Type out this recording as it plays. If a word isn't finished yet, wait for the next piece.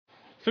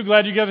So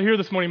glad you guys are here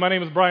this morning. My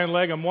name is Brian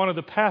Legg. I'm one of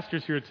the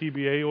pastors here at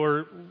TBA,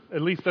 or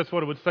at least that's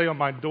what it would say on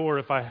my door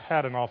if I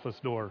had an office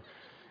door.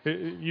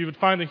 You would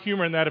find the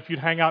humor in that if you'd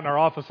hang out in our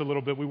office a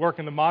little bit. We work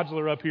in the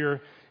modular up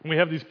here, and we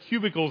have these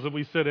cubicles that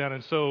we sit in,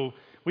 and so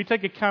we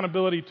take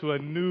accountability to a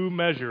new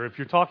measure. If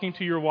you're talking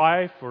to your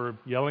wife or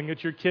yelling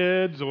at your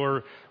kids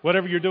or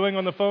whatever you're doing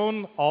on the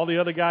phone, all the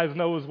other guys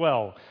know as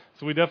well.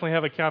 So we definitely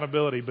have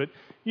accountability. But,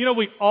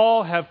 we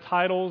all have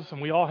titles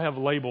and we all have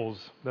labels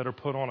that are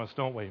put on us,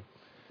 don't we?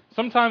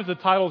 Sometimes the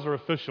titles are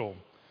official.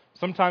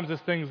 Sometimes it's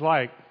things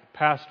like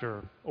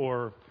pastor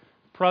or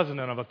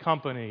president of a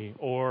company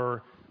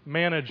or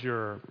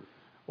manager,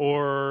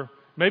 or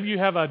maybe you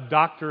have a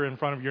doctor in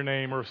front of your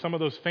name or some of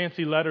those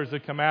fancy letters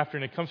that come after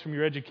and it comes from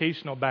your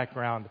educational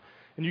background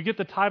and you get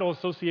the title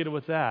associated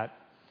with that.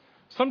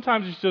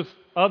 Sometimes it's just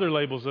other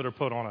labels that are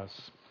put on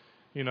us.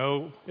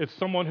 It's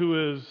someone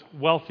who is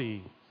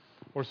wealthy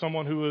or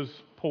someone who is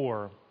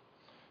poor,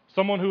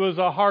 someone who is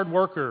a hard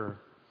worker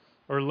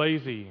or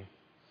lazy,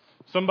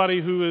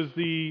 somebody who is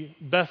the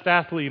best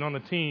athlete on the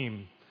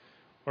team,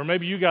 or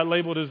maybe you got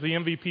labeled as the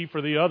MVP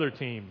for the other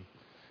team.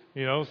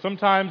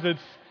 Sometimes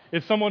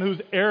it's someone who's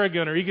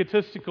arrogant or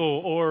egotistical,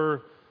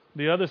 or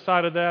the other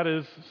side of that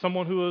is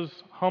someone who is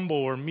humble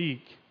or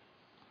meek.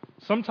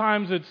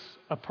 Sometimes it's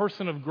a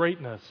person of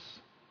greatness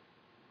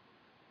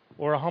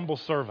or a humble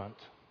servant.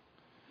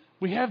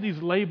 We have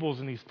these labels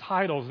and these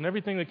titles and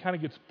everything that kind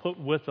of gets put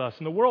with us,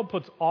 and the world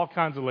puts all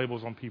kinds of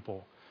labels on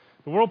people.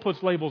 The world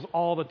puts labels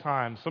all the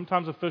time,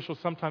 sometimes official,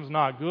 sometimes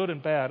not, good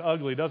and bad,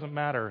 ugly, doesn't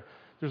matter.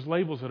 There's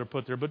labels that are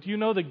put there. But do you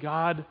know that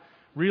God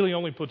really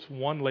only puts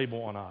one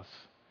label on us?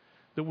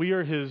 That we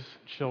are His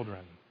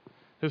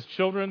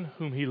children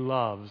whom He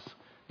loves.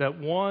 That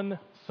one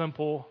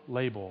simple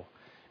label.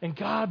 And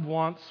God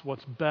wants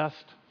what's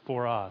best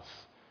for us.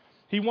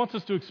 He wants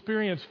us to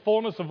experience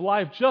fullness of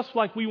life just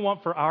like we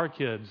want for our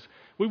kids.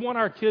 We want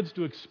our kids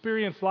to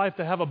experience life,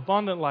 to have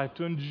abundant life,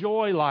 to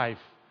enjoy life,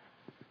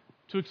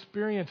 to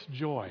experience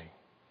joy.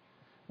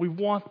 We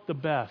want the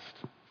best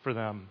for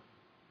them.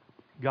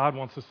 God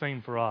wants the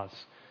same for us.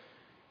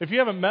 If you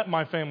haven't met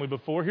my family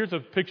before, here's a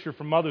picture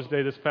from Mother's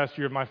Day this past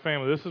year of my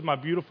family. This is my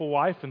beautiful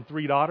wife and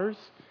 3 daughters,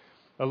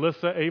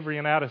 Alyssa, Avery,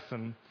 and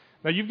Addison.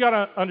 Now, you've got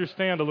to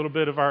understand a little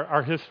bit of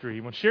our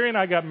history. When Sherry and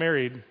I got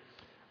married,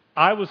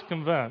 I was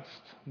convinced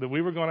that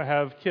we were going to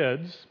have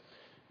kids,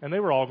 and they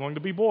were all going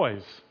to be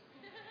boys.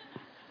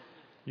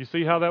 You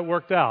see how that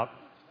worked out?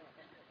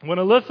 When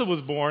Alyssa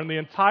was born, the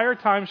entire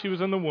time she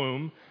was in the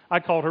womb, I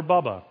called her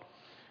Bubba.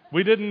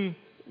 We didn't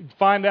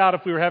find out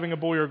if we were having a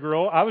boy or a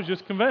girl. I was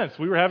just convinced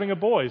we were having a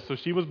boy, so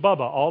she was Bubba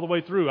all the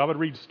way through. I would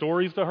read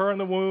stories to her in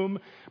the womb.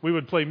 We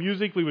would play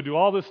music. We would do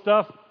all this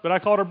stuff, but I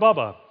called her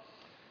Bubba.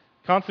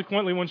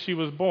 Consequently, when she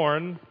was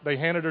born, they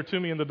handed her to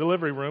me in the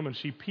delivery room, and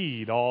she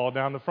peed all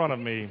down the front of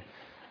me.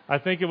 I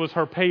think it was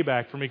her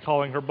payback for me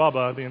calling her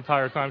Bubba the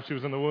entire time she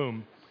was in the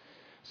womb.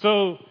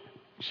 So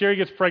Sherry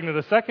gets pregnant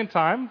a second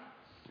time.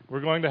 We're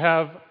going to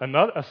have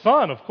a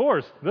son, of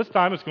course. This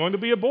time it's going to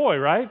be a boy,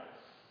 right?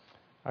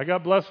 I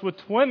got blessed with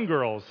twin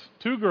girls,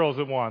 2 girls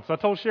at once. I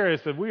told Sherry,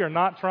 I said, we are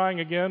not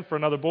trying again for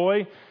another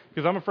boy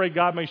because I'm afraid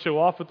God may show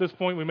off at this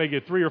point. We may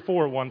get 3 or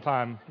 4 at one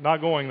time. Not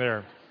going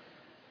there.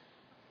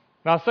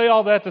 Now, I say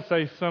all that to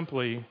say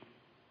simply,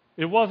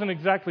 it wasn't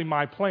exactly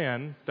my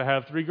plan to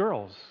have 3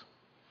 girls.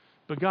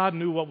 But God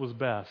knew what was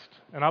best.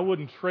 And I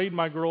wouldn't trade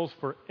my girls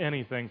for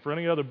anything, for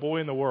any other boy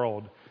in the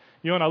world.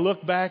 And I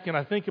look back and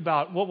I think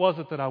about what was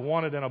it that I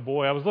wanted in a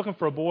boy. I was looking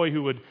for a boy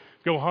who would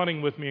go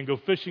hunting with me and go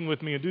fishing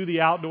with me and do the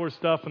outdoor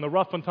stuff and the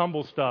rough and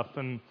tumble stuff.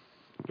 And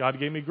God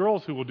gave me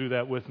girls who will do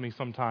that with me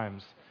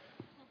sometimes.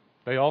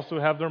 They also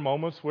have their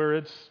moments where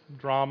it's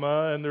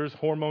drama and there's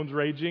hormones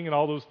raging and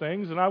all those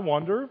things. And I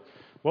wonder,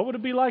 what would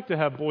it be like to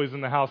have boys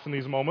in the house in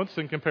these moments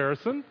in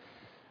comparison?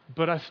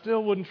 But I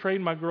still wouldn't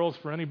trade my girls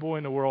for any boy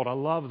in the world. I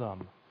love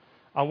them.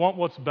 I want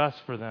what's best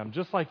for them,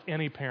 just like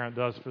any parent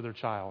does for their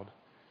child.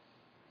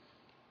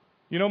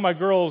 My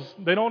girls,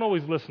 they don't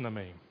always listen to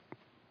me.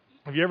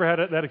 Have you ever had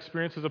that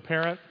experience as a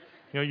parent?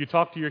 You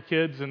talk to your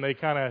kids and they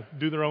kind of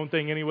do their own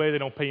thing anyway. They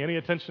don't pay any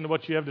attention to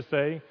what you have to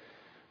say.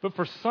 But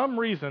for some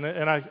reason,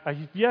 and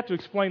I've yet to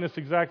explain this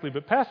exactly,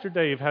 but Pastor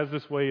Dave has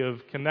this way of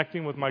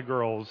connecting with my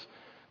girls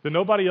that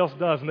nobody else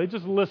does, and they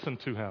just listen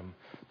to him.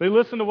 They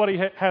listen to what he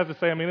has to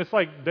say. I mean, it's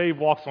like Dave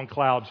walks on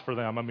clouds for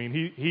them. I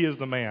mean, he is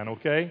the man,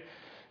 okay?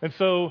 And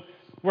so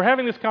we're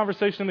having this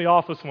conversation in the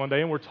office one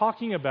day, and we're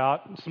talking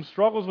about some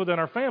struggles within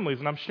our families,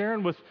 and I'm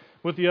sharing with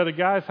the other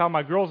guys how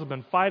my girls have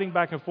been fighting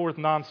back and forth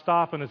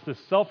nonstop, and it's this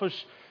selfish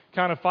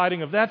kind of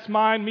fighting of that's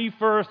mine, me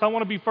first, I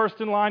want to be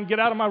first in line, get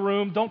out of my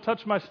room, don't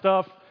touch my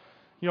stuff.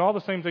 All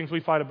the same things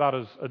we fight about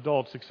as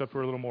adults, except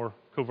we're a little more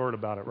covert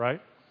about it,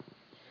 right?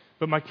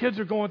 But my kids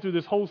are going through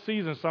this whole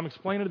season, so I'm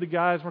explaining to the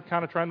guys, we're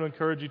kind of trying to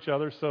encourage each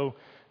other. So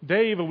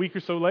Dave, a week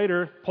or so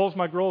later, pulls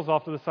my girls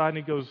off to the side and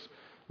he goes,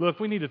 look,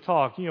 we need to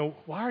talk.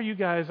 Why are you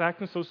guys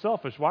acting so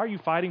selfish? Why are you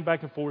fighting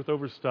back and forth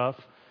over stuff?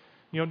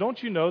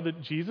 Don't you know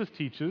that Jesus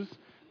teaches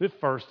that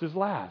first is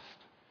last?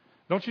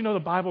 Don't you know the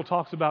Bible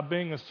talks about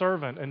being a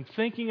servant and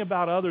thinking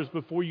about others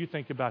before you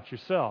think about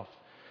yourself?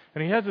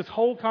 And he has this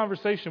whole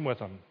conversation with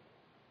them.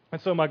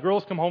 And so my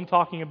girls come home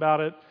talking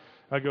about it.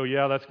 I go,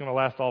 yeah, that's going to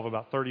last all of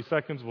about 30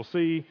 seconds. We'll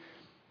see.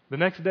 The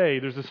next day,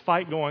 there's this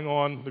fight going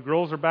on. The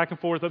girls are back and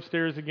forth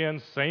upstairs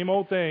again, same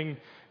old thing.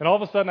 And all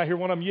of a sudden, I hear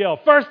one of them yell,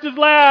 "First is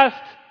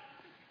last!"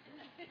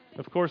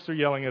 Of course, they're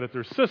yelling it at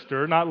their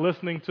sister, not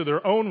listening to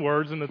their own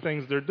words and the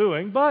things they're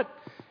doing, but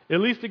at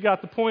least it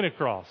got the point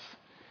across.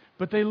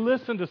 But they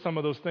listened to some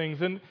of those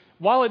things. And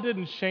while it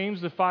didn't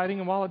change the fighting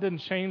and while it didn't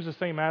change the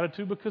same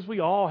attitude, because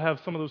we all have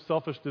some of those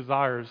selfish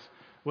desires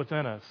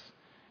within us,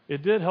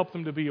 it did help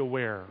them to be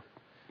aware.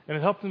 And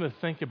it helped them to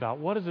think about,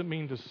 what does it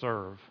mean to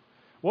serve?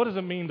 What does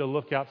it mean to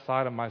look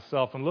outside of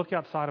myself and look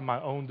outside of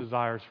my own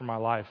desires for my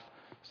life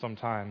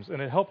sometimes?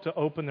 And it helped to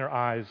open their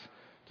eyes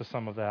to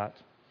some of that.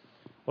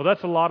 Well,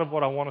 that's a lot of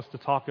what I want us to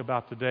talk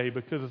about today,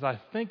 because as I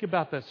think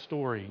about that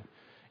story,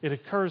 it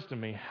occurs to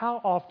me,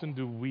 how often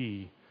do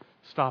we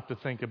stop to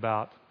think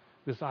about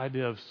this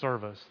idea of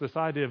service, this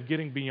idea of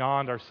getting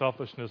beyond our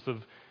selfishness, of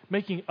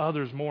making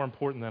others more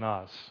important than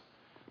us?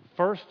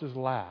 First is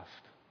last.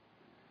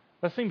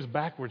 That seems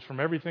backwards from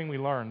everything we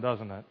learned,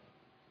 doesn't it?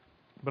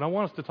 But I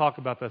want us to talk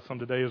about that some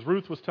today. As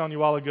Ruth was telling you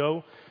a while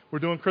ago, we're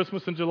doing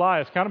Christmas in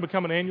July. It's kind of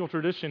become an annual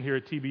tradition here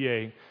at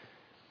TBA.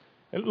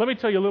 And let me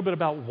tell you a little bit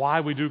about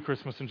why we do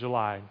Christmas in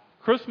July.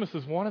 Christmas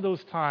is one of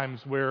those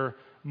times where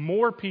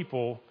more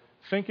people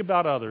think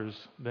about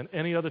others than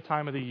any other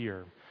time of the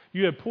year.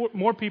 You have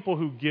more people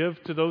who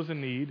give to those in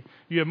need.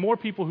 You have more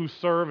people who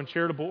serve in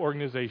charitable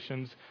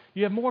organizations.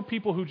 You have more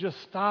people who just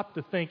stop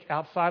to think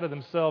outside of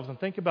themselves and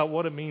think about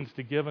what it means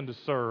to give and to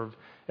serve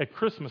at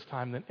Christmas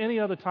time than any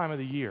other time of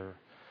the year.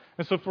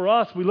 And so for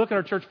us, we look at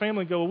our church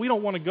family and go, well, we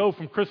don't want to go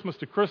from Christmas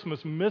to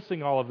Christmas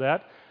missing all of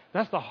that.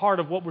 That's the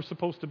heart of what we're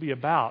supposed to be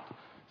about.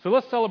 So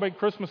let's celebrate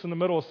Christmas in the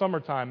middle of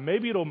summertime.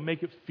 Maybe it'll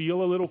make it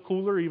feel a little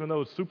cooler, even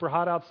though it's super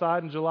hot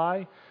outside in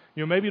July.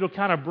 Maybe it'll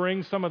kind of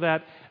bring some of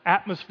that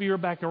atmosphere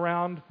back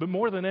around. But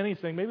more than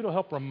anything, maybe it'll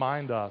help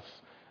remind us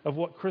of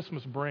what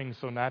Christmas brings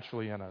so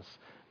naturally in us.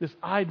 This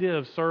idea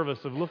of service,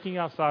 of looking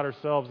outside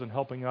ourselves and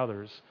helping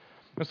others.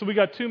 And so we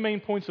got two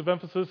main points of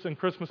emphasis in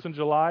Christmas in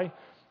July.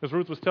 As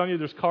Ruth was telling you,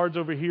 there's cards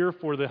over here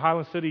for the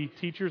Highland City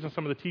teachers and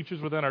some of the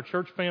teachers within our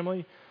church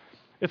family.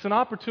 It's an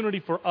opportunity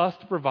for us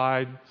to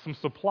provide some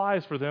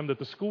supplies for them that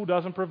the school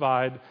doesn't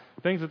provide,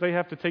 things that they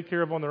have to take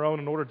care of on their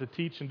own in order to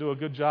teach and do a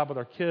good job with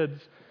our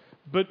kids.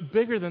 But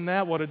bigger than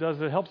that, what it does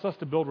is it helps us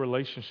to build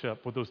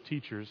relationship with those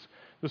teachers.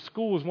 The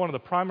school is one of the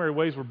primary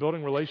ways we're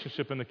building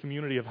relationship in the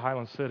community of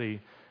Highland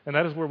City, and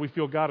that is where we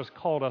feel God has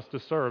called us to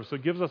serve. So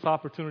it gives us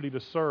opportunity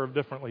to serve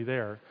differently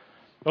there.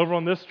 Over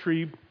on this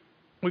tree,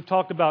 we've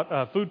talked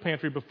about food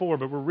pantry before,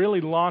 but we're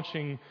really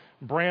launching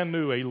brand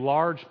new, a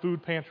large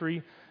food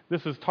pantry.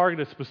 This is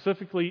targeted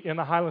specifically in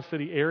the Highland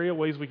City area,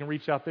 ways we can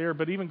reach out there,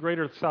 but even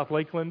greater South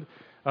Lakeland,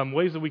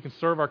 ways that we can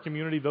serve our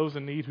community, those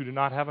in need who do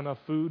not have enough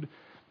food.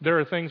 There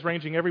are things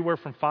ranging everywhere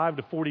from $5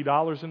 to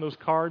 $40 in those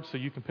cards, so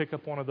you can pick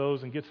up one of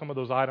those and get some of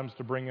those items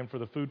to bring in for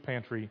the food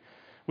pantry.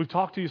 We've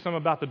talked to you some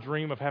about the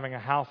dream of having a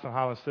house in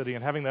Highland City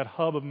and having that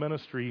hub of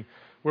ministry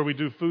where we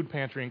do food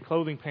pantry and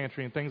clothing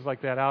pantry and things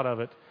like that out of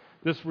it.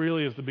 This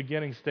really is the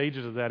beginning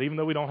stages of that. Even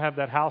though we don't have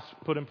that house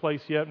put in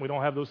place yet and we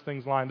don't have those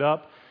things lined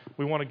up,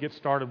 we want to get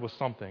started with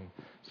something.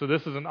 So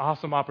this is an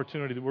awesome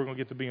opportunity that we're going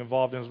to get to be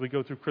involved in as we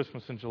go through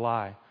Christmas in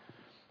July.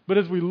 But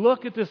as we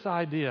look at this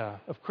idea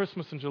of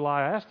Christmas in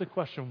July, I ask the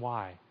question,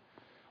 why?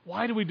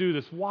 Why do we do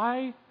this?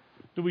 Why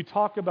do we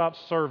talk about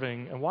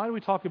serving, and why do we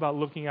talk about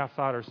looking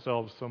outside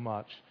ourselves so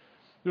much?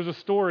 There's a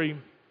story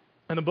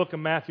in the book of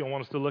Matthew I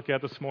want us to look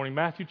at this morning.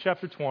 Matthew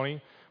chapter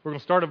 20. We're going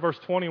to start at verse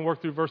 20 and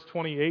work through verse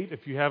 28.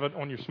 If you have it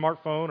on your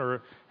smartphone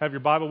or have your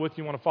Bible with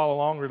you, want to follow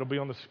along, or it'll be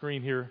on the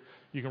screen here.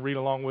 You can read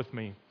along with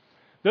me.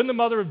 Then the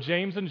mother of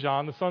James and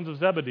John, the sons of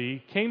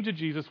Zebedee, came to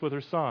Jesus with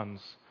her sons.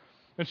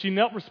 And she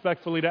knelt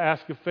respectfully to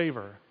ask a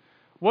favor.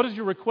 "What is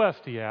your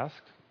request?" he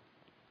asked.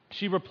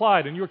 She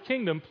replied, "In your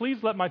kingdom,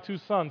 please let my two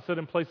sons sit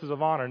in places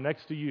of honor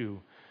next to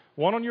you,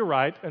 one on your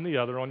right and the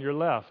other on your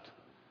left."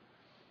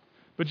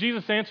 But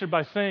Jesus answered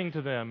by saying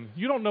to them,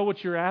 "You don't know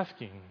what you're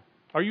asking.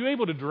 Are you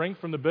able to drink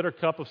from the bitter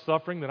cup of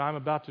suffering that I'm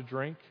about to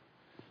drink?"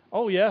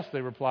 "Oh, yes,"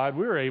 they replied,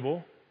 "we're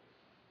able."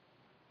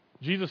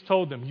 Jesus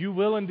told them, "You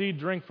will indeed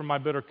drink from my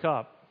bitter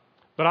cup,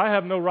 but I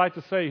have no right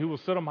to say who will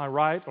sit on my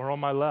right or on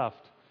my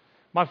left.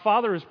 My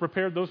Father has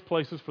prepared those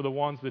places for the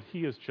ones that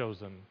He has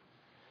chosen."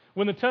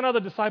 When the 10 other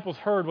disciples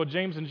heard what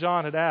James and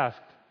John had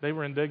asked, they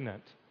were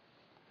indignant.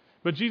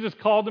 But Jesus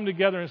called them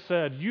together and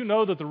said, "You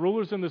know that the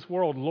rulers in this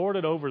world lord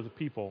it over the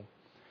people,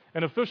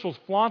 and officials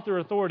flaunt their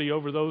authority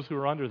over those who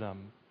are under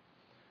them.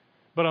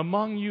 But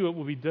among you it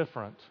will be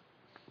different.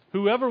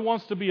 Whoever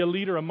wants to be a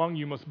leader among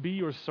you must be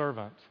your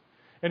servant,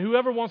 and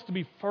whoever wants to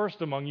be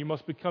first among you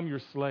must become your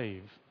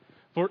slave.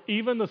 For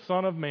even the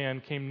Son of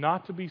Man came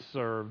not to be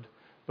served,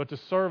 but to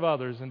serve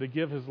others and to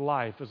give His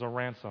life as a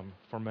ransom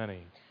for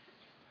many."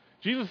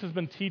 Jesus has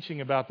been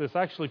teaching about this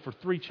actually for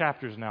 3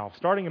 chapters now,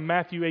 starting in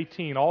Matthew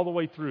 18 all the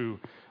way through.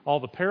 All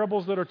the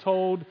parables that are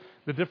told,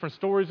 the different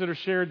stories that are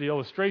shared, the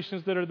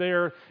illustrations that are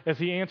there as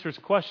he answers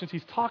questions.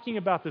 He's talking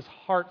about this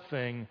heart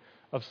thing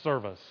of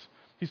service.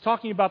 He's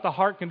talking about the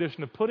heart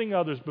condition of putting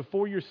others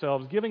before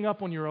yourselves, giving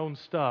up on your own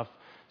stuff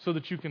so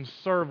that you can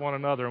serve one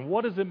another. And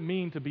what does it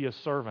mean to be a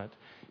servant?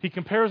 He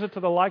compares it to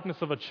the likeness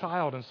of a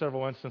child in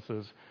several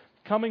instances,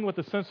 coming with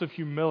a sense of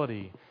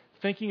humility,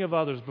 thinking of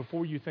others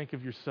before you think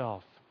of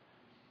yourself.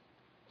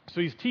 So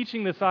he's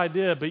teaching this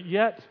idea, but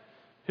yet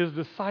his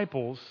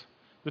disciples,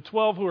 the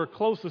 12 who are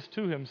closest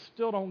to him,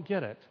 still don't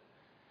get it.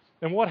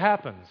 And what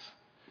happens?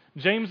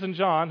 James and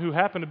John, who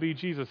happen to be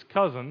Jesus'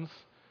 cousins,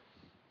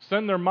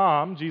 send their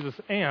mom, Jesus'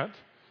 aunt,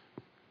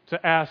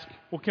 to ask,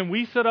 well, can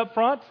we sit up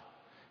front?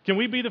 Can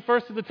we be the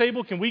first at the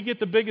table? Can we get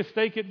the biggest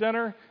steak at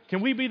dinner?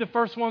 Can we be the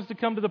first ones to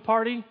come to the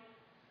party?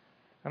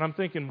 And I'm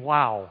thinking,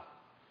 wow,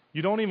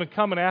 you don't even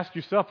come and ask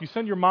yourself. You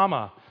send your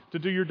mama to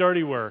do your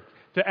dirty work,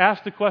 to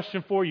ask the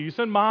question for you. You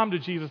send mom to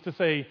Jesus to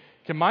say,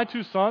 can my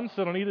 2 sons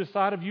sit on either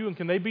side of you, and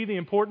can they be the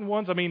important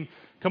ones? I mean,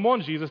 come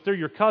on, Jesus, they're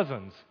your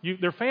cousins.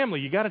 They're family.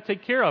 You got to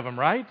take care of them,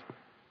 right?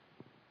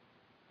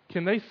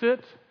 Can they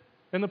sit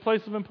in the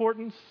place of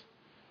importance?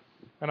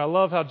 And I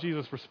love how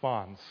Jesus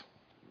responds.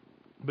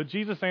 But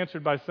Jesus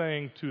answered by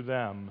saying to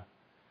them,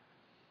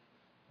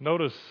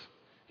 notice,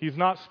 he's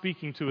not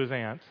speaking to his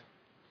aunt.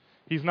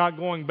 He's not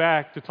going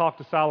back to talk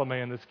to Salome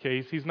in this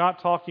case. He's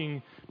not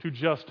talking to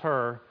just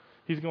her.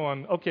 He's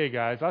going, okay,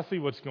 guys, I see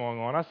what's going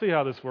on. I see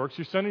how this works.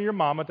 You're sending your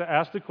mama to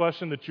ask the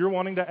question that you're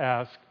wanting to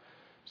ask,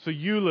 so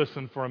you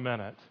listen for a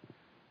minute.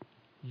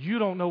 You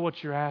don't know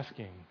what you're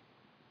asking.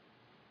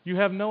 You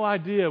have no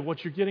idea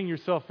what you're getting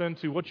yourself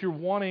into, what you're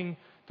wanting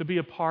to be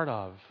a part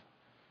of.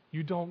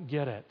 You don't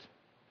get it.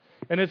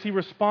 And as he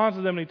responds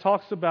to them and he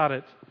talks about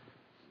it,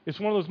 it's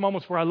one of those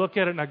moments where I look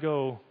at it and I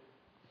go,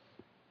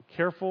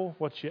 careful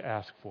what you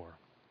ask for.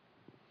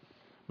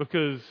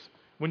 Because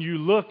when you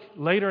look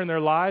later in their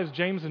lives,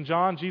 James and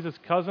John, Jesus'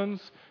 cousins,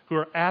 who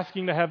are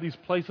asking to have these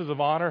places of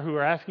honor, who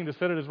are asking to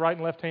sit at his right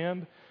and left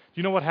hand, do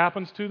you know what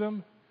happens to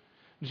them?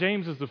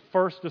 James is the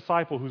first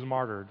disciple who's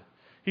martyred.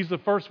 He's the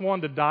first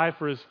one to die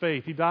for his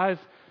faith. He dies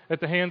at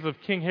the hands of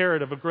King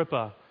Herod of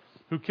Agrippa,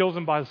 who kills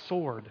him by the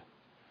sword.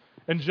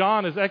 And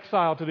John is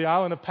exiled to the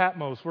island of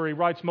Patmos, where he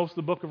writes most of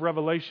the book of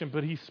Revelation,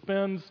 but he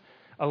spends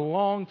a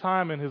long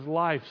time in his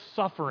life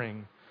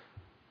suffering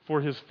for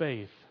his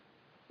faith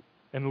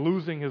and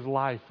losing his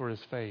life for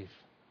his faith.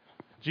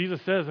 Jesus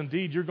says,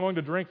 indeed, you're going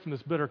to drink from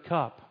this bitter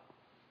cup,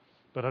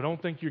 but I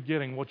don't think you're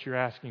getting what you're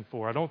asking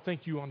for. I don't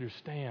think you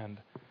understand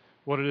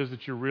what it is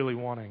that you're really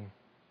wanting.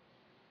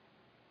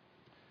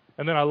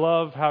 And then I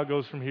love how it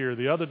goes from here.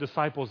 The other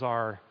disciples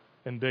are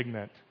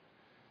indignant.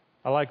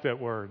 I like that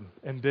word,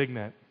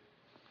 indignant.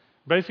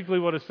 Basically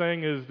what it's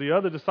saying is the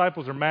other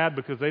disciples are mad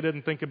because they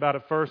didn't think about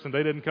it first and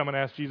they didn't come and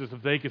ask Jesus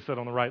if they could sit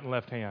on the right and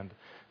left hand.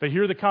 They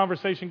hear the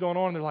conversation going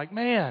on and they're like,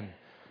 man,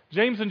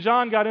 James and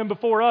John got in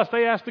before us.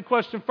 They asked the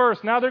question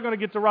first. Now they're going to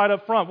get to right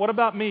up front. What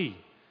about me?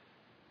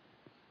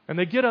 And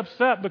they get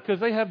upset because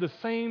they have the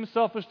same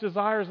selfish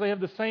desires. They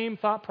have the same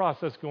thought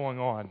process going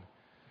on.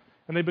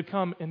 And they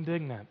become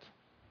indignant.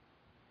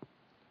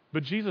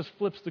 But Jesus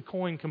flips the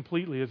coin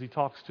completely as he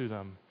talks to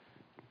them.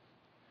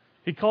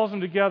 He calls them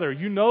together.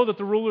 You know that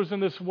the rulers in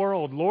this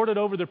world lord it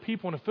over their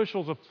people, and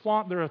officials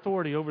flaunt their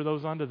authority over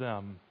those under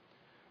them.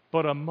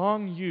 But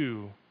among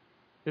you,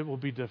 it will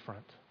be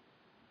different.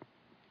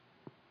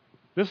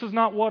 This is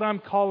not what I'm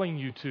calling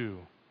you to.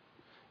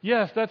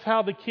 Yes, that's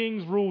how the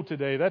kings rule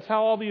today. That's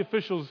how all the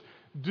officials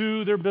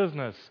do their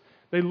business.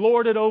 They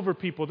lord it over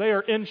people. They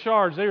are in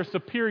charge. They are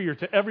superior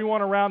to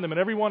everyone around them and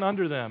everyone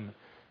under them.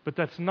 But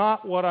that's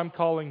not what I'm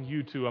calling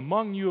you to.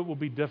 Among you, it will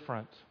be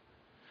different.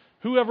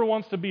 Whoever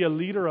wants to be a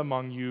leader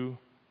among you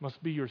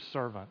must be your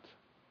servant.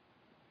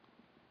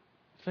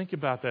 Think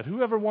about that.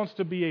 Whoever wants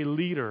to be a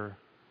leader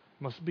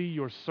must be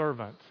your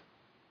servant.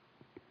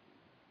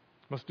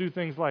 Must do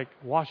things like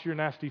wash your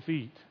nasty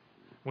feet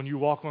when you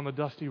walk on the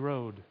dusty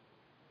road.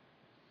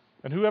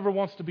 And whoever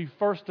wants to be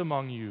first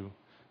among you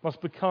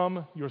must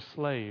become your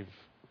slave.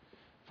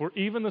 For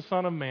even the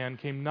Son of Man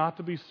came not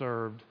to be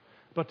served,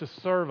 but to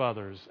serve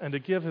others and to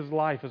give his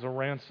life as a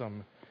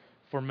ransom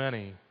for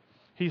many.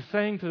 He's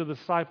saying to the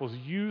disciples,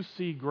 you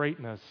see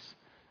greatness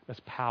as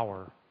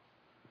power.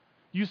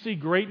 You see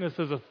greatness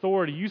as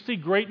authority. You see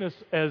greatness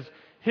as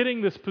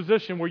hitting this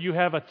position where you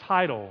have a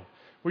title,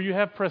 where you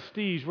have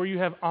prestige, where you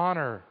have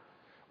honor,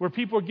 where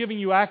people are giving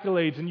you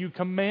accolades and you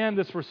command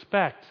this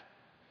respect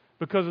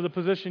because of the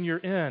position you're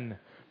in.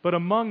 But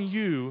among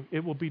you,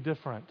 it will be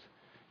different.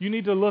 You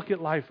need to look at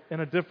life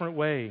in a different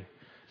way.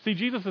 See,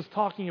 Jesus is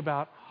talking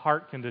about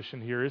heart condition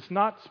here. It's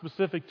not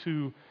specific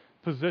to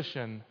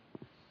position.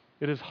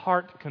 It is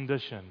heart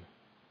condition.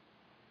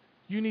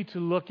 You need to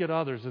look at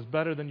others as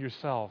better than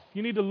yourself.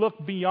 You need to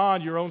look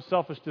beyond your own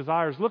selfish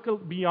desires. Look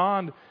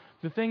beyond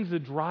the things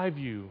that drive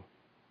you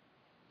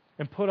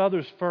and put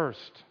others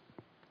first.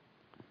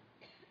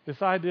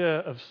 This idea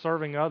of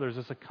serving others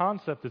is a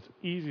concept that's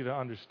easy to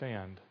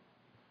understand.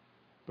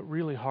 but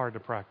really hard to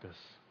practice,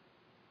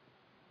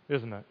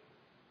 isn't it?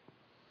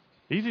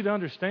 Easy to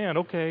understand.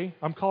 Okay,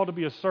 I'm called to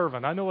be a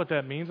servant. I know what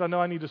that means. I know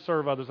I need to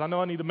serve others. I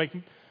know I need to make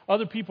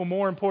other people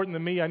more important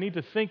than me. I need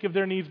to think of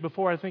their needs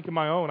before I think of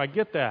my own. I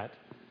get that.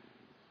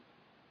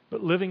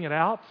 But living it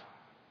out,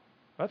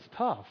 that's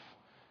tough.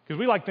 Because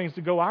we like things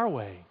to go our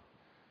way.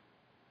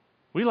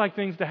 We like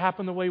things to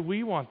happen the way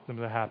we want them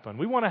to happen.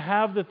 We want to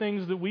have the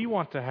things that we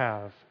want to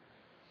have.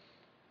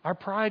 Our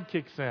pride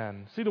kicks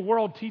in. See, the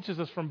world teaches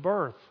us from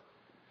birth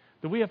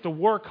that we have to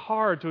work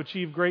hard to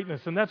achieve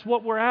greatness, and that's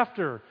what we're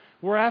after.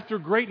 We're after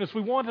greatness.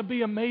 We want to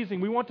be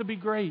amazing. We want to be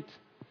great.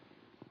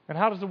 And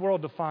how does the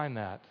world define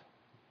that?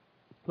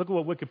 Look at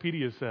what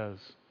Wikipedia says.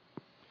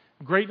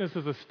 Greatness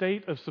is a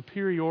state of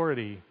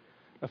superiority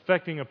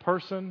affecting a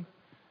person,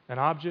 an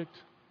object,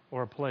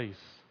 or a place.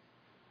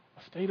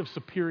 A state of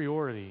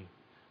superiority,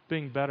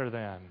 being better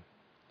than.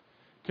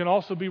 Can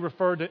also be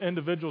referred to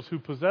individuals who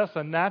possess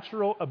a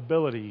natural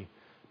ability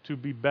to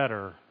be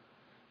better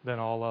than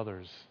all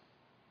others.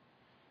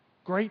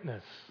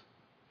 Greatness.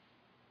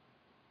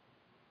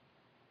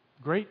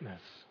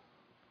 Greatness.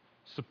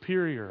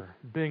 Superior,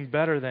 being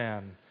better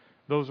than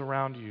those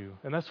around you.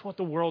 And that's what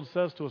the world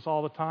says to us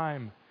all the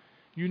time.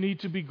 You need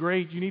to be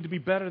great. You need to be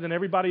better than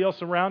everybody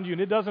else around you.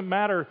 And it doesn't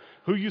matter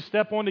who you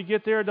step on to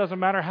get there. It doesn't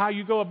matter how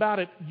you go about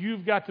it.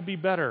 You've got to be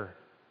better.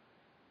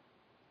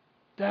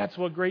 That's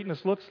what greatness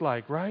looks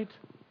like, right?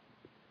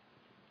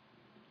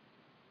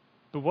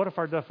 But what if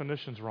our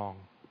definition's wrong?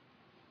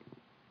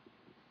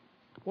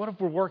 What if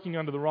we're working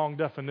under the wrong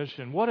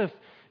definition? What if,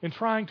 in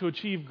trying to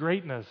achieve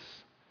greatness,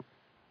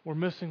 we're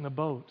missing the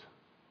boat?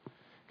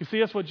 You see,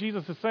 that's what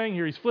Jesus is saying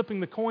here. He's flipping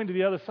the coin to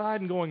the other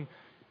side and going,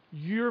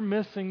 you're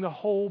missing the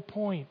whole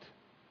point.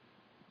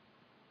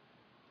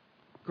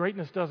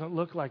 Greatness doesn't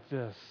look like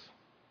this.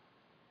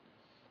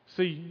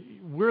 See,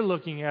 we're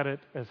looking at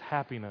it as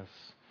happiness.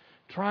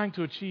 Trying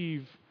to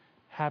achieve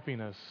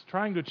happiness.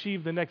 Trying to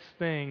achieve the next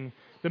thing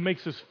that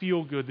makes us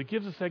feel good, that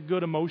gives us that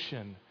good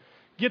emotion.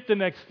 Get the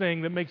next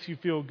thing that makes you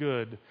feel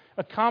good.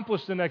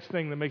 Accomplish the next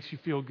thing that makes you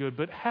feel good.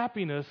 But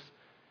happiness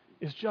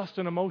is just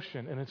an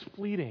emotion, and it's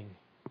fleeting.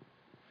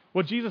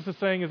 What Jesus is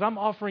saying is, I'm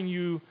offering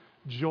you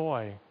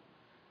joy.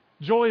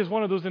 Joy is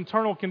one of those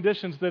internal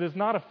conditions that is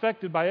not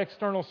affected by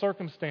external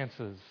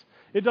circumstances.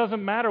 It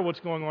doesn't matter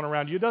what's going on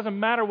around you. It doesn't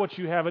matter what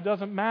you have. It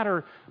doesn't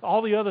matter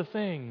all the other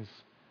things.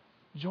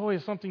 Joy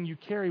is something you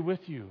carry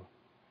with you.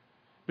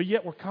 But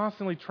yet we're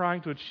constantly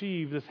trying to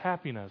achieve this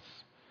happiness.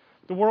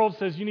 The world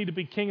says you need to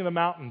be king of the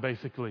mountain,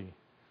 basically.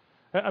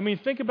 I mean,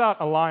 think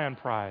about a lion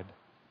pride.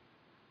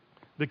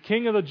 The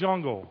king of the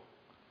jungle,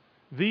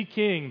 the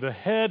king, the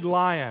head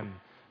lion,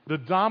 the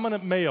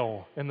dominant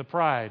male in the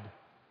pride.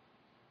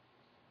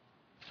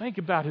 Think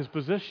about his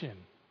position.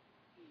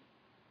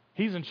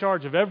 He's in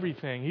charge of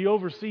everything. He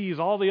oversees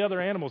all the other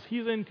animals.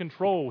 He's in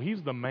control.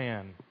 He's the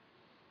man.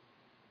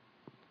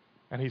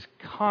 And he's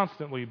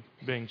constantly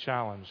being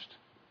challenged.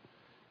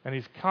 And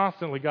he's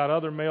constantly got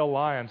other male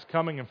lions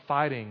coming and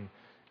fighting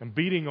and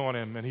beating on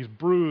him. And he's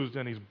bruised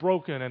and he's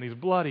broken and he's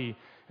bloody.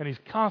 And he's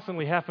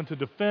constantly having to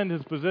defend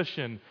his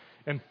position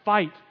and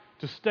fight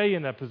to stay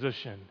in that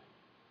position.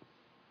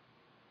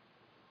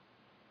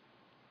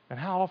 And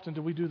how often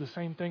do we do the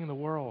same thing in the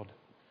world?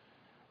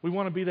 We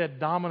want to be that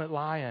dominant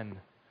lion.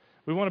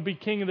 We want to be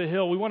king of the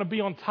hill. We want to be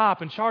on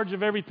top, in charge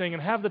of everything,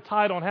 and have the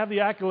title, and have the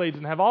accolades,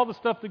 and have all the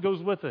stuff that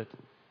goes with it.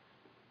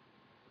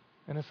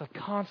 And it's a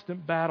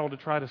constant battle to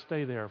try to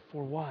stay there.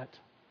 For what?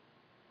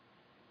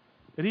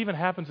 It even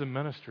happens in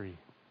ministry.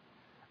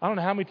 I don't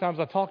know how many times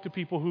I talk to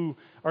people who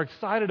are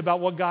excited about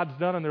what God's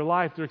done in their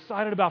life. They're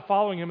excited about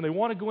following Him, and they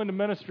want to go into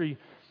ministry,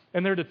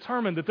 and they're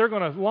determined that they're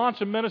going to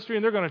launch a ministry,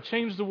 and they're going to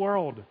change the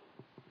world.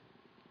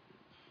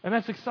 And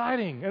that's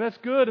exciting, and that's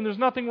good, and there's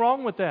nothing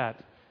wrong with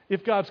that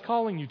if God's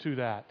calling you to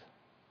that.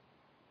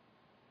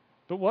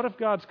 But what if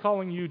God's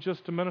calling you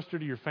just to minister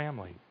to your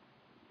family?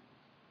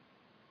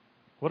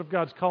 What if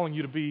God's calling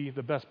you to be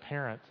the best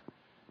parent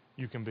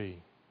you can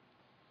be?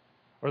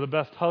 Or the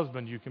best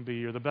husband you can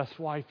be? Or the best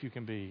wife you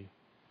can be?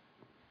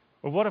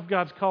 Or what if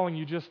God's calling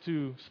you just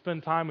to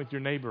spend time with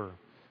your neighbor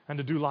and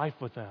to do life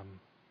with them?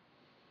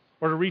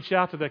 Or to reach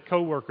out to that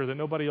coworker that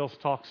nobody else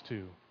talks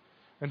to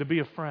and to be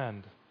a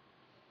friend?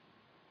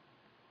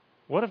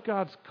 What if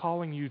God's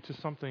calling you to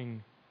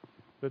something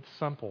that's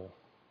simple,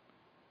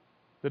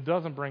 that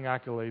doesn't bring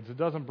accolades, that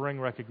doesn't bring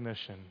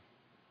recognition,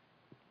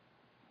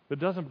 that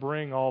doesn't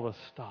bring all the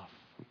stuff?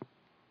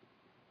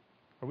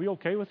 Are we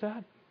okay with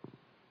that?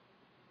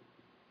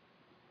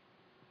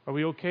 Are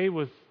we okay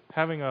with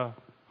having a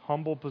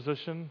humble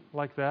position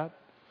like that?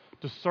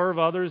 To serve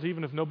others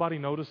even if nobody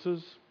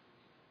notices?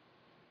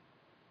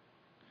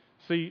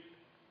 See,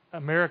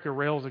 America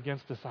rails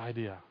against this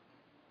idea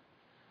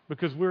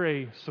because we're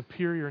a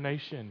superior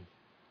nation.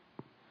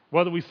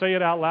 Whether we say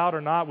it out loud or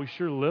not, we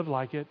sure live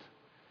like it.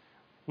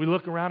 We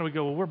look around and we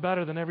go, well, we're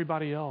better than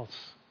everybody else.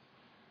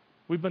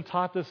 We've been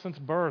taught this since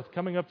birth,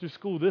 coming up through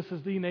school. This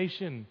is the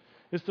nation.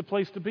 It's the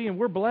place to be, and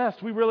we're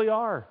blessed. We really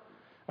are.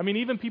 I mean,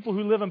 even people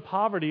who live in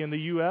poverty in the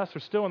U.S. are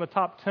still in the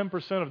top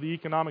 10% of the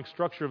economic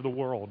structure of the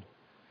world.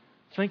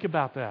 Think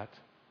about that.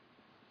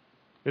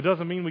 It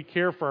doesn't mean we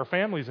care for our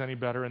families any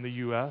better in the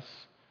U.S.,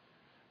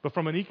 but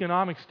from an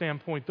economic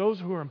standpoint, those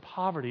who are in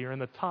poverty are in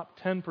the top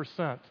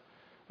 10%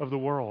 of the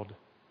world.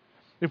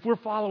 If we're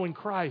following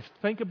Christ,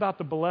 think about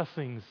the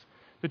blessings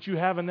that you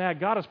have in that.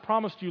 God has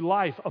promised you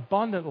life,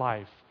 abundant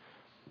life.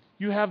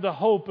 You have the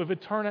hope of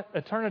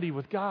eternity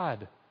with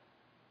God.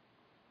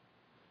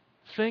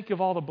 Think of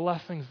all the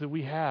blessings that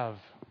we have.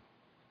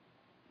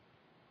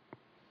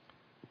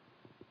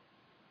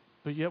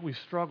 But yet we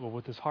struggle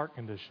with this heart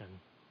condition.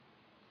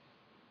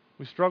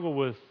 We struggle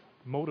with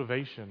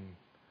motivation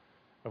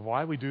of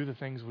why we do the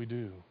things we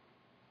do.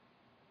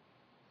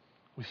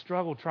 We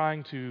struggle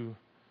trying to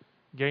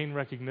gain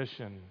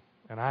recognition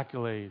and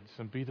accolades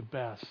and be the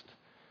best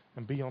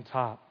and be on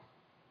top.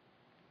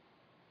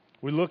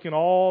 We look in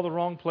all the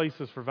wrong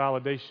places for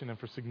validation and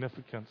for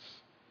significance.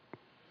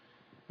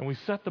 And we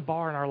set the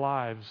bar in our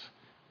lives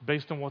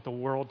based on what the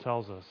world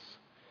tells us.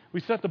 We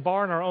set the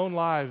bar in our own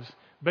lives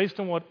based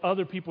on what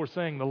other people are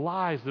saying, the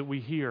lies that we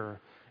hear,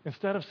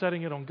 instead of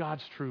setting it on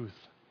God's truth.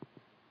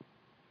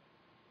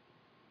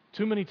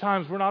 Too many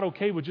times we're not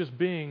okay with just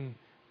being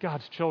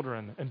God's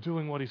children and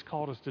doing what He's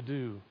called us to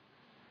do.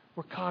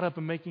 We're caught up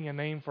in making a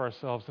name for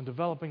ourselves and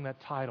developing that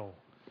title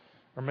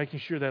or making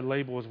sure that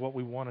label is what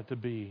we want it to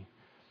be.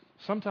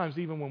 Sometimes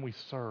even when we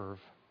serve,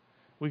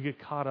 we get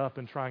caught up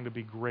in trying to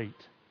be great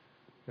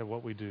at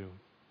what we do.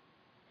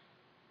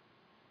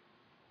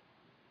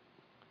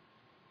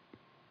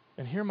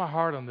 And hear my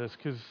heart on this,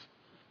 because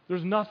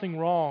there's nothing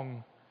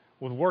wrong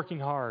with working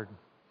hard.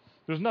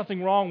 There's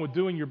nothing wrong with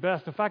doing your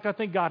best. In fact, I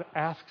think God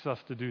asks us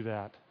to do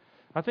that.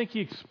 I think He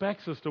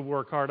expects us to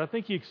work hard. I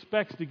think He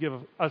expects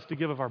us to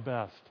give of our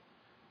best.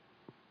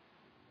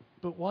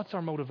 But what's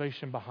our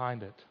motivation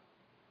behind it?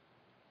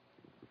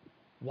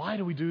 Why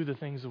do we do the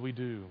things that we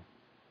do?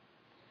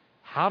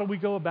 How do we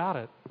go about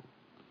it?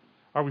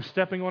 Are we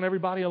stepping on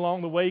everybody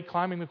along the way,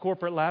 climbing the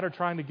corporate ladder,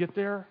 trying to get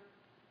there?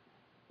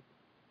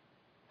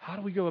 How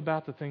do we go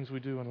about the things we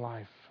do in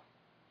life?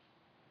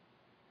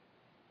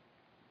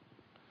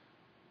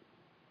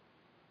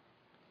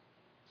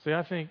 See,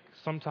 I think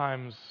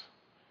sometimes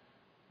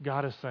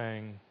God is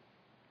saying,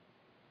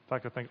 in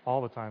fact, I think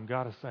all the time,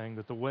 God is saying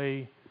that the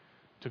way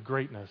to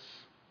greatness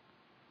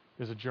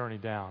is a journey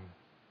down,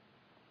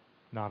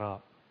 not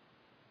up.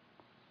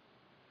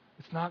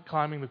 It's not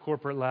climbing the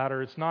corporate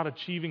ladder. It's not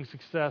achieving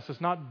success.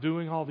 It's not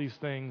doing all these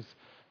things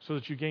so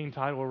that you gain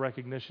title or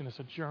recognition. It's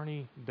a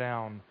journey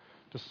down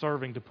to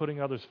serving, to putting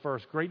others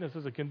first. Greatness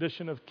is a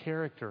condition of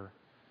character.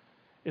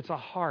 It's a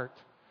heart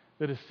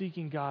that is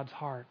seeking God's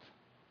heart.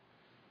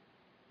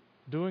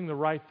 Doing the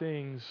right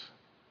things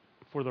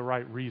for the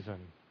right reason,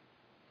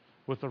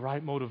 with the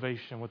right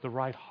motivation, with the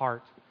right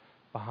heart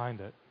behind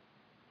it.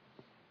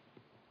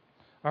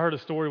 I heard a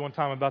story one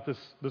time about this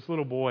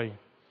little boy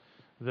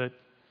that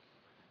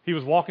he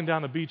was walking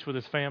down the beach with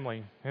his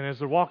family. And as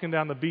they're walking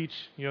down the beach,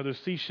 there's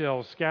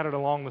seashells scattered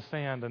along the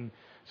sand. And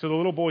so the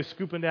little boy's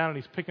scooping down and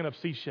he's picking up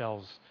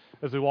seashells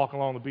as they walk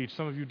along the beach.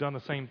 Some of you have done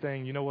the same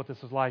thing. You know what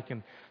this is like.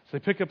 And so they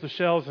pick up the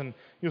shells, and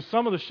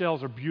some of the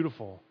shells are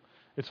beautiful.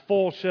 It's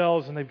full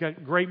shells, and they've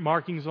got great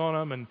markings on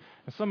them. And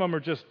some of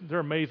them they're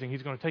amazing.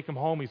 He's going to take them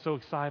home. He's so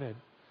excited.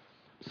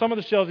 Some of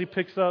the shells he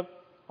picks up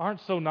aren't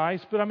so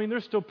nice, but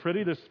they're still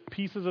pretty. There's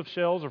pieces of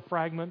shells or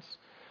fragments,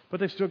 but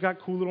they've still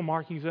got cool little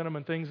markings in them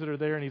and things that are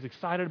there, and he's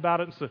excited about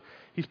it. And so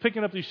he's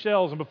picking up these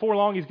shells, and before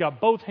long he's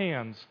got both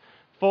hands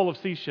full of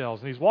seashells,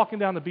 and he's walking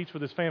down the beach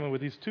with his family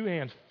with these two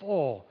hands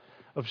full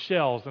of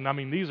shells.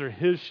 And these are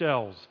his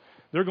shells.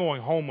 They're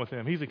going home with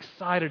him. He's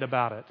excited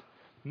about it.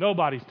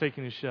 Nobody's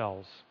taking his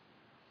shells.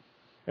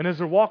 And as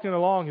they're walking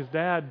along, his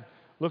dad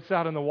looks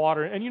out in the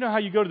water. And you know how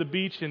you go to the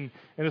beach and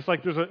it's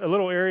like there's a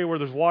little area where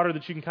there's water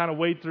that you can kind of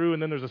wade through,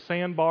 and then there's a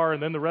sandbar,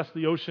 and then the rest of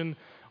the ocean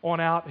on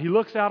out. He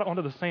looks out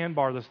onto the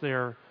sandbar that's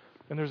there,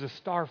 and there's a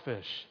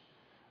starfish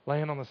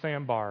laying on the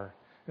sandbar.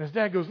 And his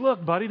dad goes,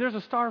 "Look, buddy, there's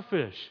a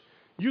starfish.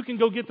 You can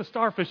go get the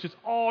starfish. It's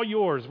all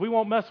yours. We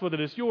won't mess with it.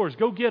 It's yours.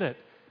 Go get it."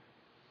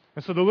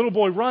 And so the little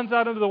boy runs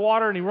out into the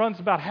water, and he runs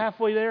about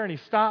halfway there, and he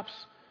stops.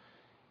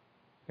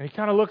 And he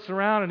kind of looks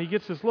around, and he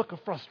gets this look of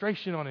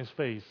frustration on his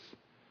face.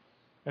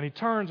 And he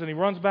turns, and he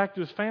runs back to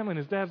his family, and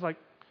his dad's like,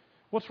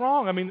 "What's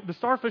wrong? The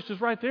starfish is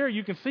right there.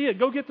 You can see it.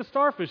 Go get the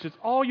starfish. It's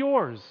all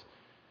yours."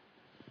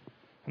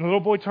 And the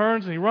little boy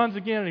turns, and he runs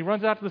again, and he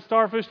runs out to the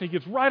starfish, and he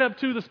gets right up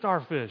to the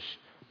starfish.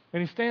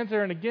 And he stands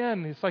there, and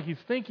again, it's like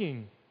he's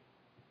thinking.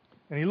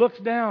 And he looks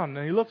down,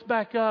 and he looks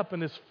back up,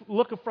 and this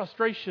look of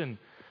frustration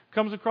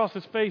comes across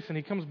his face, and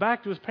he comes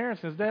back to his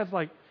parents, and his dad's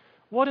like,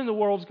 "What in the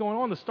world's going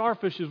on? The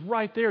starfish is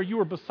right there. You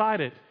were beside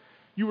it.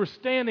 You were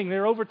standing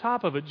there over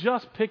top of it.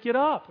 Just pick it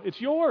up. It's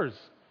yours."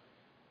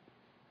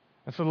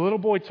 And so the little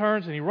boy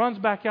turns, and he runs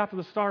back out to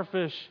the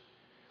starfish,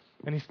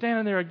 and he's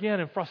standing there again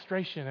in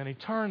frustration, and he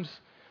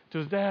turns to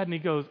his dad, and he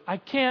goes, "I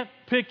can't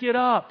pick it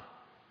up.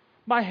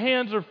 My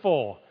hands are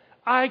full.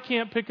 I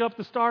can't pick up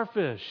the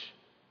starfish."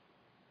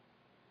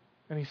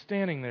 And he's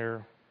standing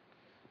there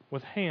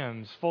with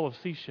hands full of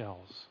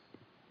seashells.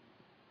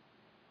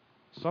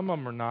 Some of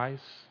them are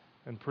nice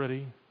and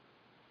pretty.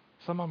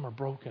 Some of them are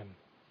broken.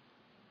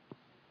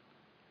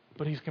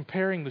 But he's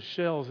comparing the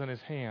shells in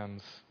his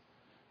hands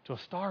to a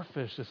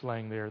starfish that's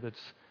laying there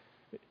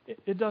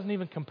it doesn't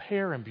even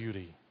compare in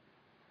beauty.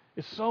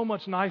 It's so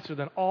much nicer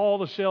than all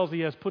the shells he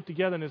has put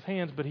together in his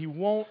hands, but he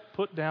won't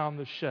put down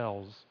the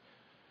shells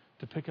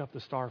to pick up the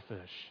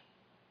starfish.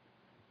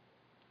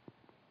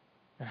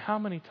 And how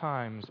many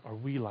times are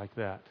we like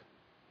that?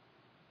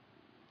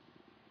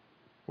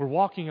 We're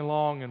walking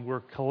along and we're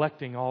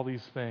collecting all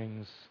these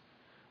things.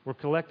 We're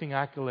collecting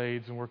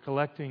accolades and we're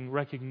collecting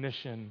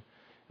recognition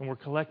and we're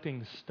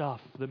collecting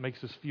stuff that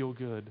makes us feel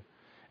good.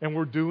 And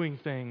we're doing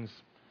things,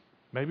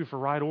 maybe for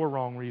right or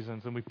wrong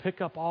reasons, and we pick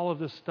up all of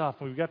this stuff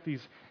and we've got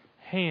these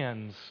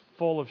hands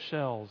full of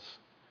shells.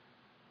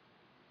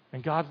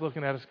 And God's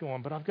looking at us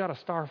going, but I've got a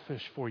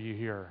starfish for you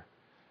here.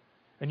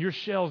 And your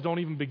shells don't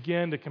even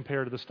begin to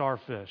compare to the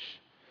starfish.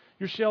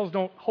 Your shells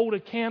don't hold a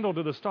candle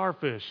to the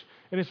starfish.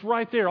 And it's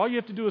right there. All you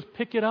have to do is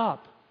pick it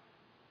up.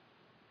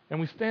 And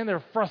we stand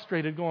there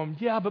frustrated going,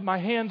 yeah, but my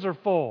hands are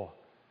full.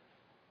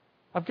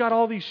 I've got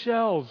all these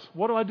shells.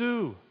 What do I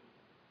do?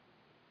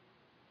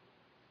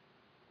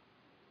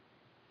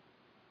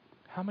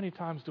 How many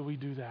times do we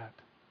do that?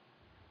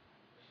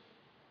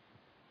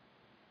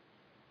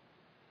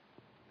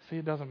 See,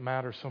 it doesn't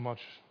matter so much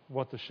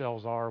what the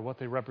shells are, what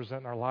they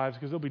represent in our lives,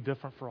 because they'll be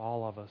different for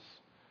all of us.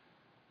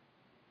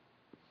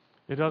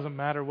 It doesn't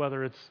matter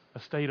whether it's a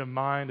state of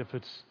mind, if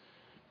it's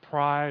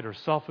pride or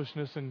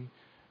selfishness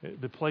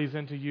that plays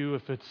into you,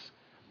 if it's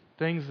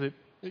things that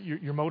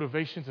your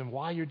motivations and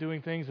why you're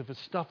doing things, if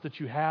it's stuff that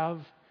you have.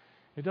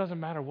 It doesn't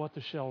matter what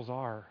the shells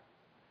are.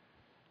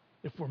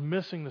 If we're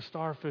missing the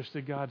starfish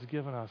that God's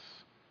given us,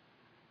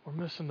 we're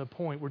missing the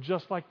point. We're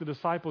just like the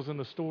disciples in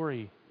the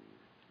story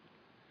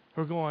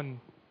who are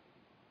going,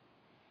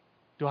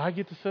 do I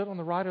get to sit on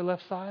the right or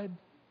left side?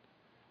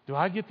 Do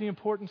I get the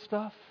important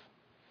stuff?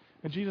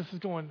 And Jesus is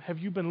going, have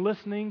you been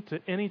listening to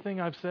anything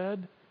I've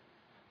said?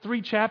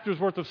 3 chapters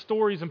worth of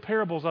stories and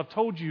parables I've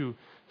told you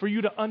for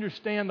you to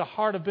understand the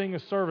heart of being a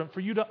servant, for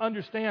you to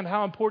understand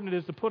how important it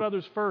is to put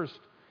others first.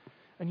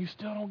 And you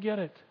still don't get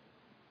it.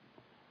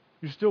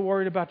 You're still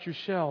worried about your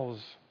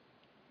shells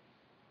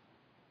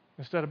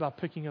instead about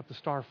picking up the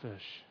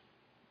starfish.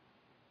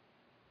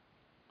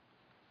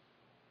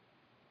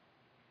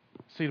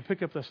 See, to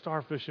pick up the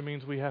starfish, it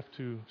means we have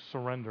to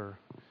surrender.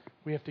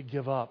 We have to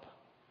give up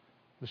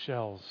the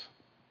shells.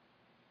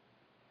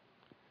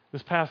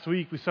 This past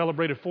week, we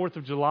celebrated 4th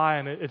of July,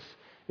 and it's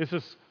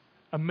this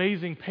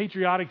amazing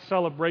patriotic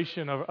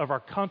celebration of our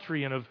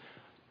country and of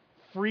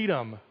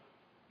freedom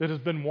that has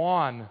been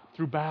won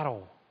through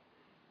battle.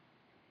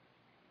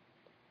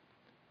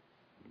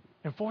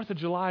 And 4th of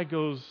July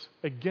goes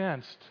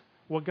against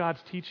what God's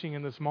teaching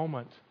in this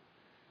moment,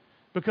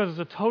 because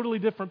it's a totally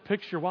different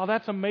picture. While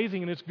that's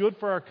amazing and it's good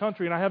for our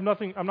country, and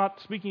I'm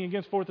not speaking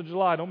against 4th of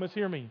July, don't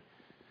mishear me.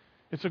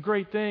 It's a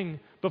great thing,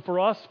 but for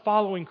us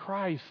following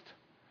Christ,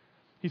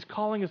 He's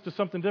calling us to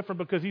something different,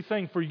 because He's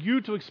saying for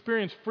you to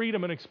experience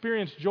freedom and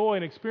experience joy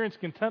and experience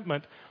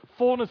contentment,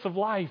 fullness of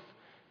life,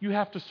 you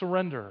have to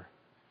surrender.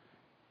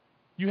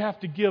 You have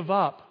to give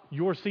up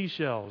your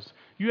seashells.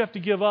 You have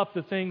to give up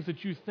the things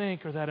that you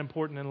think are that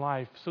important in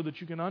life so that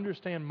you can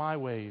understand my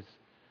ways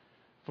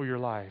for your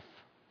life.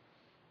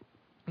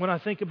 When I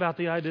think about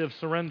the idea of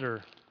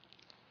surrender,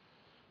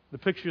 the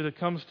picture that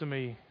comes to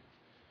me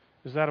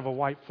is that of a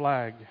white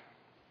flag.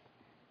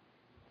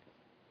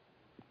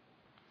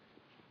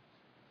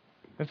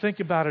 And think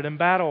about it, in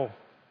battle,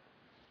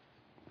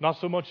 not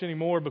so much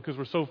anymore because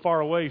we're so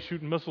far away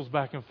shooting missiles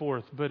back and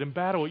forth, but in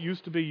battle it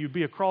used to be you'd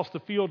be across the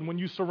field, and when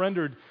you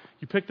surrendered,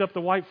 you picked up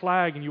the white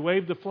flag and you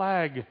waved the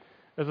flag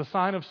as a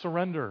sign of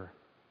surrender.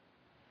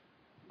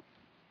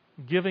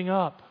 Giving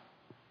up,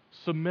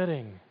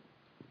 submitting.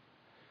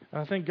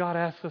 And I think God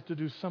asks us to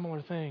do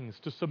similar things,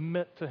 to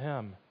submit to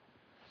Him.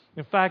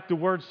 In fact, the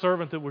word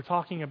servant that we're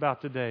talking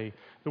about today,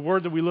 the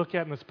word that we look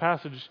at in this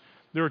passage,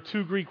 there are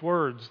 2 Greek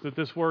words that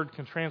this word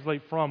can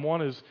translate from.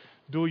 One is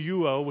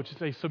doueuo, which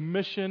is a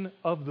submission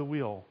of the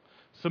will.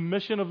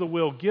 Submission of the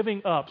will,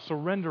 giving up,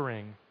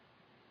 surrendering.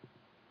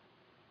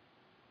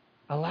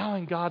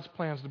 Allowing God's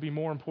plans to be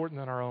more important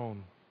than our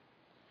own.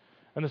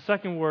 And the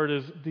second word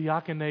is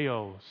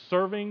diakoneo,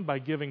 serving by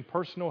giving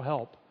personal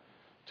help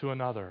to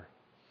another.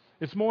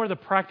 It's more the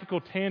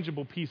practical,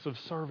 tangible piece of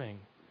serving,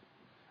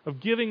 of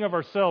giving of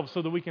ourselves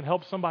so that we can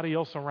help somebody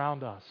else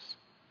around us.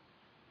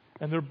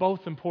 And they're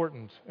both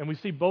important. And we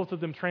see both of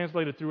them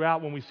translated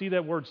throughout when we see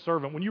that word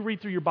servant. When you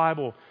read through your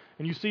Bible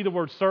and you see the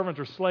word servant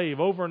or slave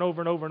over and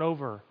over and over and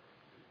over,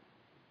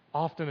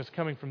 often it's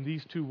coming from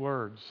these 2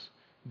 words,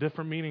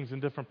 different meanings in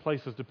different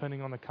places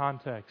depending on the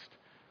context.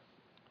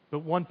 But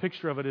one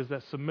picture of it is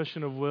that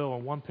submission of will,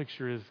 and one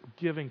picture is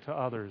giving to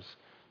others,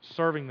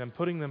 serving them,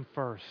 putting them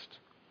first.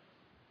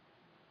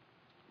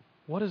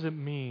 What does it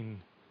mean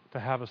to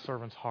have a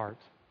servant's heart?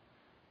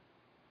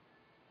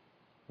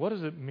 What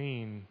does it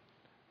mean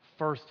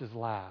first is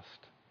last,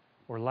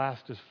 or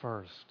last is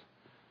first?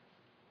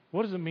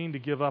 What does it mean to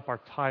give up our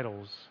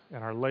titles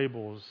and our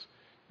labels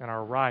and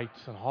our rights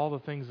and all the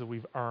things that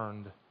we've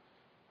earned,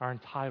 our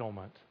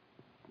entitlement?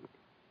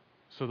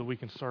 so that we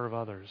can serve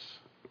others.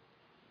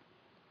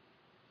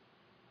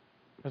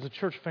 As a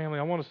church family,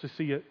 I want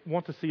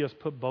to see us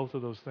put both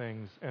of those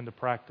things into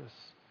practice.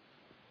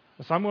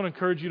 And so I'm going to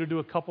encourage you to do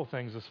a couple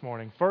things this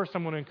morning. First,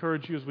 I'm going to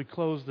encourage you as we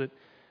close that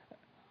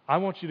I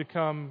want you to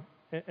come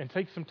and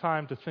take some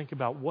time to think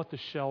about what the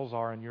shells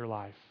are in your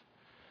life.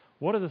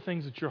 What are the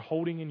things that you're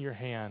holding in your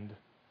hand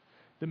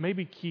that may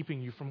be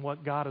keeping you from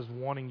what God is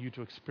wanting you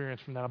to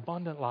experience, from that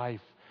abundant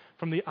life,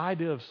 from the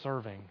idea of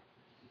serving,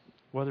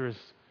 whether it's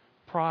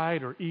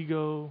pride or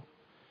ego,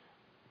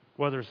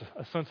 whether it's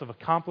a sense of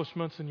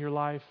accomplishments in your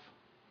life,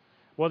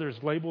 whether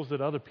it's labels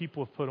that other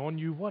people have put on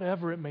you,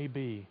 whatever it may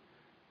be.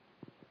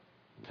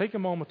 Take a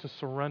moment to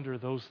surrender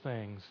those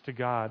things to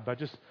God by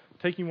just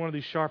taking one of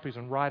these Sharpies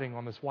and writing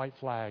on this white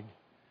flag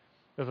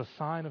as a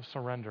sign of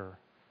surrender.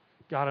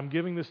 God, I'm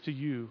giving this to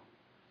you.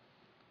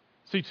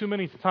 See, too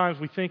many times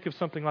we think of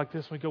something like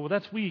this and we go, well,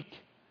 that's weak.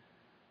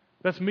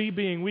 That's me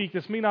being weak.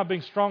 That's me not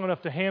being strong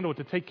enough to handle it,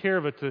 to take care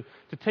of it, to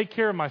take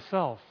care of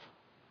myself.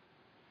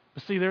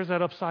 But see, there's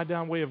that upside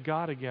down way of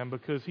God again,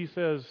 because He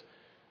says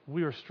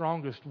we are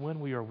strongest when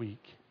we are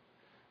weak,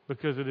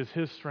 because it is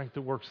His strength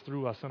that works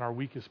through us in our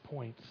weakest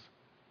points.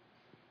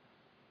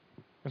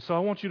 And so I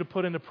want you to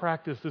put into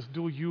practice this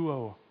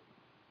duo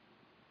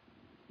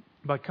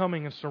by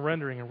coming and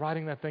surrendering and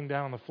writing that thing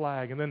down on the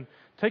flag. And then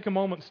take a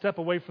moment, step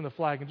away from the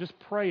flag, and just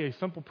pray a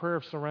simple prayer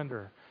of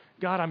surrender.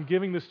 God, I'm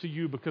giving this to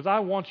you because I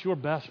want your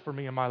best for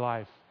me in my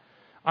life.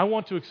 I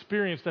want to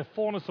experience that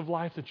fullness of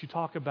life that you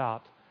talk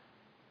about.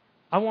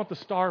 I want the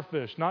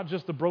starfish, not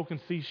just the broken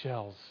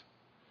seashells.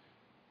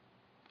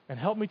 And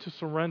help me to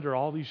surrender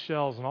all these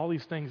shells and all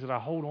these things that I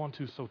hold on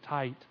to so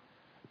tight,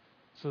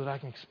 so that I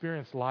can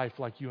experience life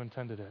like you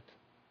intended it.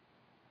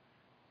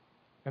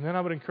 And then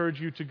I would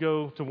encourage you to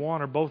go to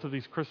one or both of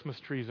these Christmas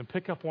trees and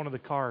pick up one of the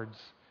cards.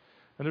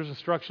 And there's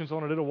instructions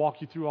on it. It'll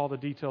walk you through all the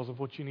details of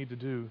what you need to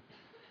do.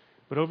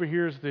 But over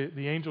here is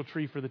the angel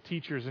tree for the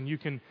teachers, and you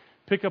can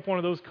pick up one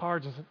of those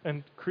cards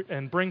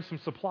and bring some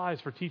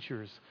supplies for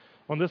teachers.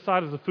 On this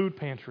side is the food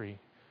pantry.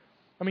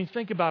 I mean,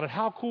 think about it.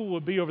 How cool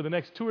would it be over the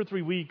next 2 or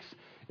 3 weeks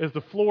as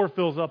the floor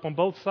fills up on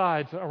both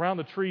sides around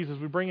the trees as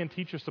we bring in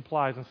teacher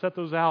supplies and set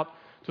those out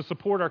to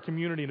support our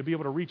community and to be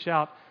able to reach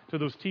out to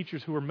those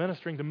teachers who are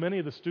ministering to many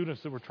of the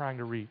students that we're trying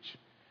to reach.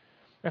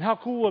 And how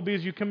cool it would be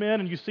as you come in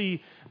and you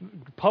see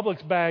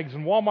Publix bags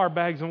and Walmart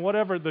bags and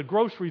whatever, the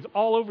groceries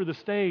all over the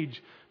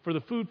stage for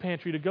the food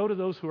pantry to go to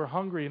those who are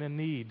hungry and in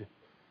need.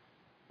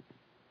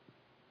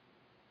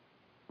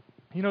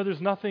 You know,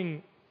 there's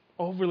nothing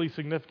overly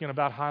significant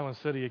about Highland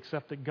City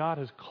except that God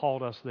has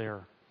called us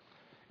there.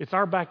 It's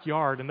our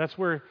backyard, and that's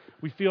where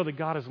we feel that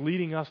God is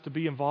leading us to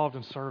be involved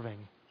in serving.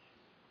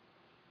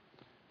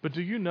 But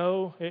do you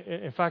know,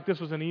 in fact, this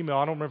was an email.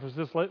 I don't remember if it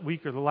was this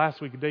week or the last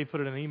week. Dave put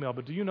it in an email.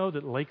 But do you know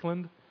that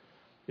Lakeland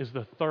is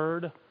the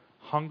 3rd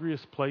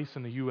hungriest place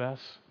in the U.S.?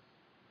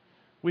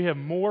 We have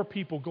more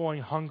people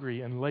going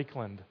hungry in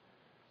Lakeland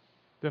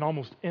than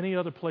almost any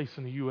other place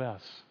in the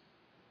U.S.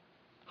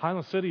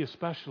 Highland City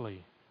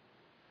especially.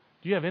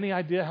 Do you have any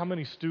idea how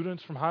many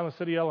students from Highland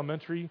City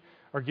Elementary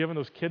are given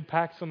those kid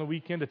packs on the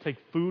weekend to take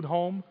food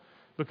home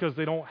because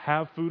they don't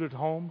have food at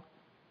home?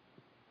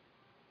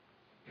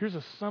 Here's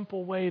a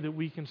simple way that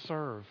we can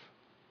serve.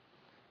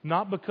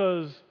 Not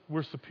because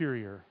we're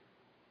superior.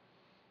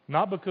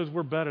 Not because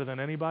we're better than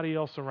anybody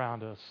else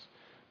around us.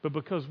 But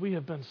because we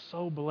have been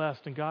so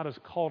blessed and God has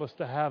called us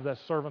to have that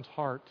servant's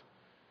heart.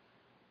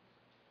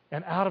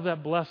 And out of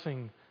that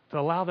blessing, to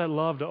allow that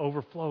love to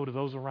overflow to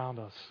those around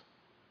us.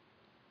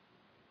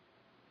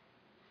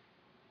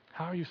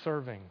 How are you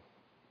serving?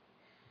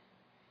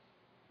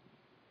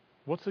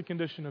 What's the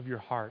condition of your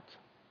heart?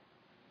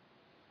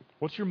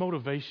 What's your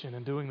motivation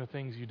in doing the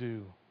things you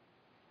do?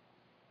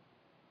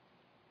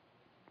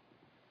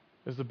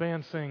 As the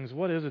band sings,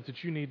 what is it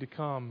that you need to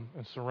come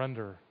and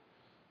surrender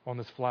on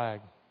this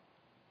flag?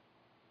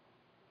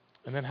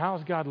 And then how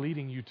is God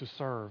leading you to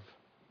serve?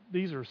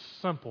 These are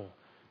simple,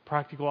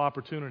 practical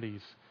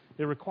opportunities.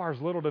 It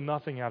requires little to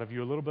nothing out of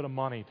you, a little bit of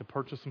money to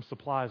purchase some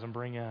supplies and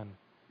bring in.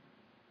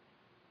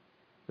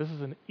 This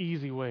is an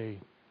easy way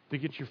to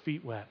get your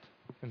feet wet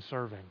in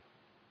serving.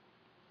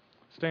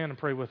 Stand and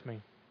pray with me.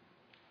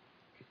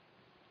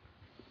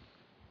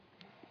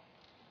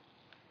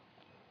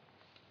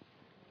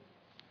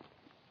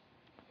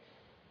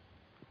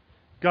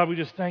 God, we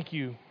just thank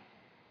you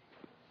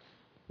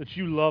that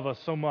you love us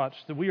so much,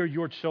 that we are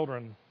your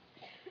children,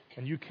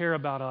 and you care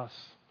about us,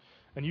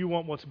 and you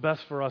want what's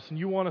best for us, and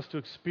you want us to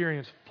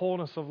experience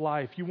fullness of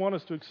life. You want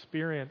us to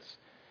experience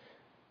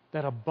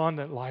that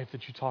abundant life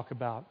that you talk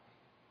about.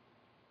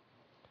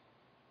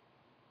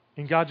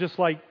 And God, just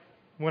like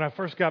when I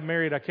first got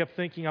married, I kept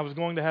thinking I was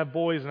going to have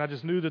boys, and I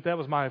just knew that that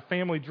was my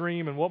family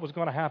dream and what was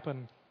going to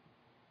happen.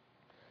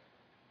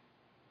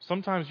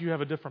 Sometimes you have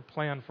a different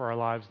plan for our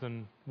lives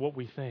than what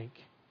we think.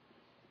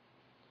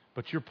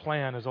 But your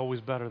plan is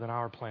always better than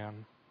our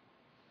plan.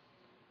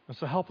 And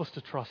so help us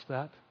to trust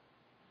that.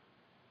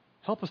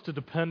 Help us to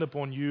depend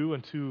upon you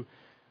and to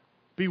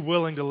be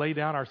willing to lay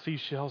down our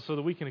seashells so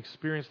that we can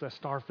experience that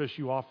starfish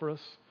you offer us.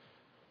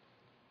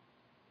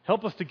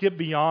 Help us to get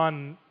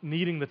beyond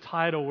needing the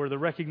title or the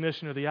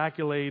recognition or the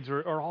accolades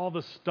or all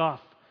the stuff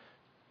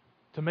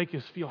to make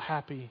us feel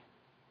happy.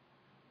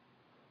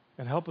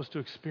 And help us to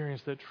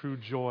experience that true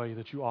joy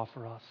that you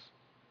offer us.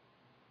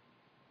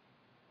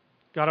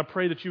 God, I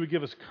pray that you would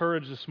give us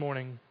courage this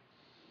morning.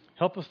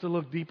 Help us to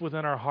look deep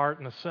within our heart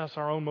and assess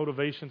our own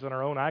motivations and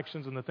our own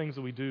actions and the things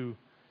that we do.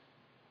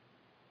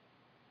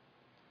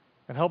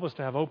 And help us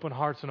to have open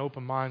hearts and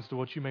open minds to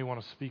what you may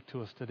want to speak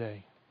to us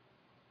today.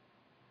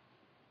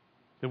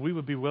 That we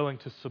would be willing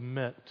to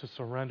submit, to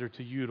surrender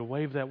to you, to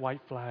wave that white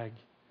flag,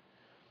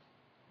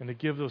 and to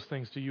give those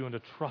things to you and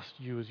to trust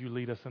you as you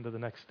lead us into the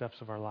next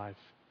steps of our life.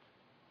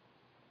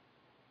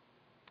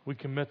 We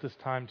commit this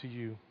time to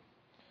you.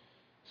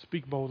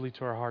 Speak boldly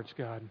to our hearts,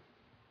 God.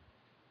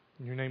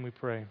 In your name we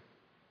pray.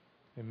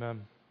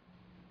 Amen.